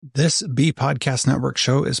This B Podcast Network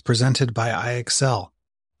show is presented by iExcel.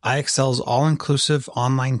 iExcel's all-inclusive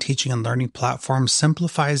online teaching and learning platform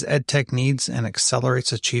simplifies edtech needs and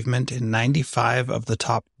accelerates achievement in 95 of the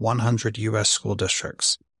top 100 U.S. school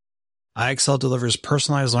districts. iExcel delivers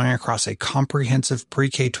personalized learning across a comprehensive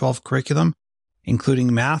pre-K-12 curriculum,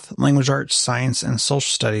 including math, language arts, science, and social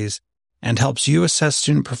studies, and helps you assess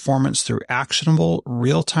student performance through actionable,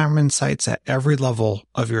 real-time insights at every level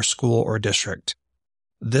of your school or district.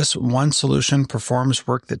 This one solution performs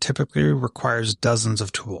work that typically requires dozens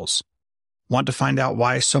of tools. Want to find out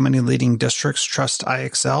why so many leading districts trust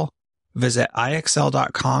iExcel? Visit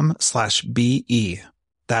iexcel.com/BE.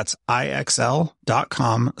 That's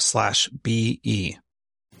iexcel.com/BE.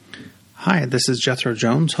 Hi, this is Jethro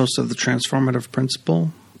Jones, host of the Transformative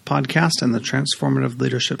Principal podcast and the Transformative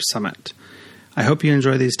Leadership Summit. I hope you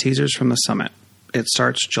enjoy these teasers from the summit. It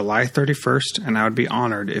starts July 31st, and I would be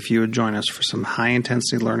honored if you would join us for some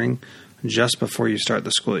high-intensity learning just before you start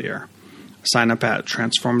the school year. Sign up at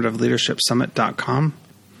transformativeleadershipsummit.com.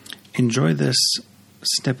 Enjoy this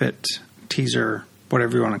snippet, teaser,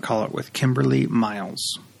 whatever you want to call it, with Kimberly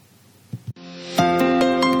Miles.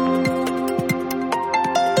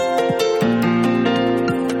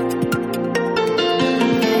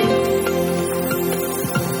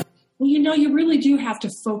 You really do have to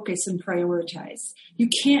focus and prioritize. You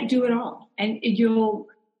can't do it all, and you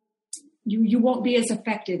won't be as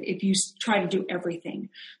effective if you try to do everything.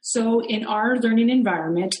 So in our learning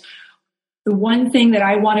environment, the one thing that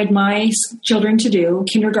I wanted my children to do,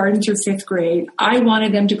 kindergarten through fifth grade, I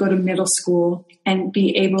wanted them to go to middle school and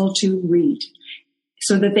be able to read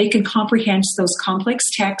so that they can comprehend those complex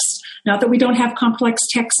texts. Not that we don't have complex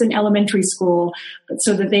texts in elementary school, but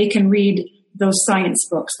so that they can read those science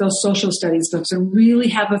books, those social studies books, and really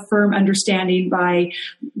have a firm understanding by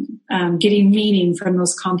getting meaning from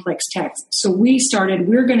those complex texts. So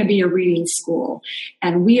we're going to be a reading school,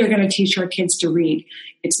 and we are going to teach our kids to read.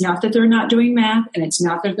 It's not that they're not doing math, and it's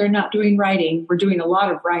not that they're not doing writing. We're doing a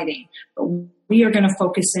lot of writing, but we are going to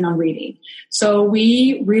focus in on reading. So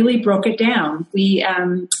we really broke it down. We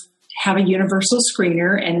have a universal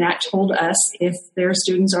screener, and that told us if their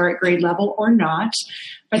students are at grade level or not.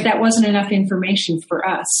 But that wasn't enough information for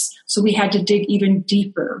us. So we had to dig even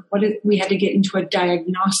deeper. We had to get into a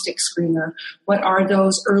diagnostic screener. What are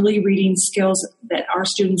those early reading skills that our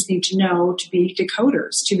students need to know to be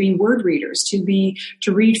decoders, to be word readers, to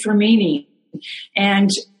read for meaning? And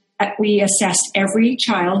we assessed every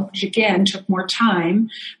child, which again took more time,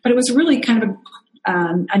 but it was really kind of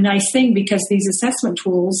a nice thing because these assessment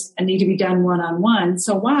tools need to be done one-on-one.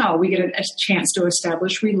 So, we get a chance to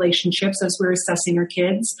establish relationships as we're assessing our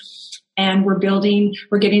kids, and we're getting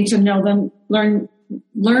to know them, learn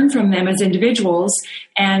from them as individuals.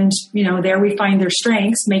 And, there we find their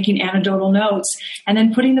strengths, making anecdotal notes, and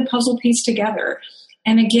then putting the puzzle piece together.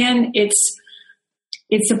 And again, it's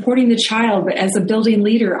supporting the child, but as a building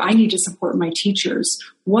leader, I need to support my teachers.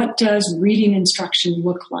 What does reading instruction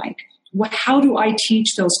look like? How do I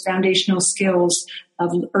teach those foundational skills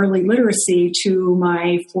of early literacy to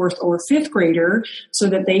my fourth or fifth grader so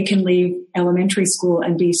that they can leave elementary school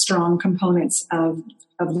and be strong components of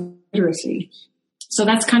literacy? So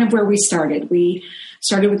that's kind of where we started. We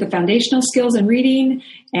started with the foundational skills in reading,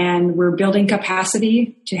 and we're building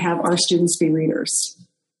capacity to have our students be readers.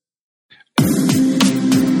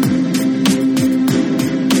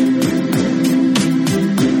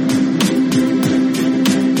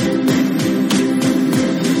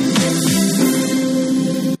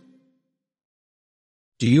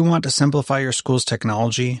 Do you want to simplify your school's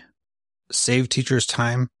technology, save teachers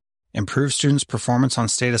time, improve students' performance on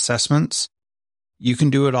state assessments? You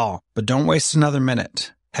can do it all, but don't waste another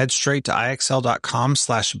minute. Head straight to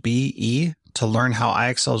iexcel.com/BE to learn how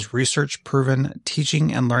iExcel's research-proven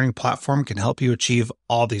teaching and learning platform can help you achieve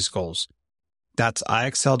all these goals. That's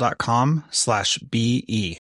iexcel.com/BE.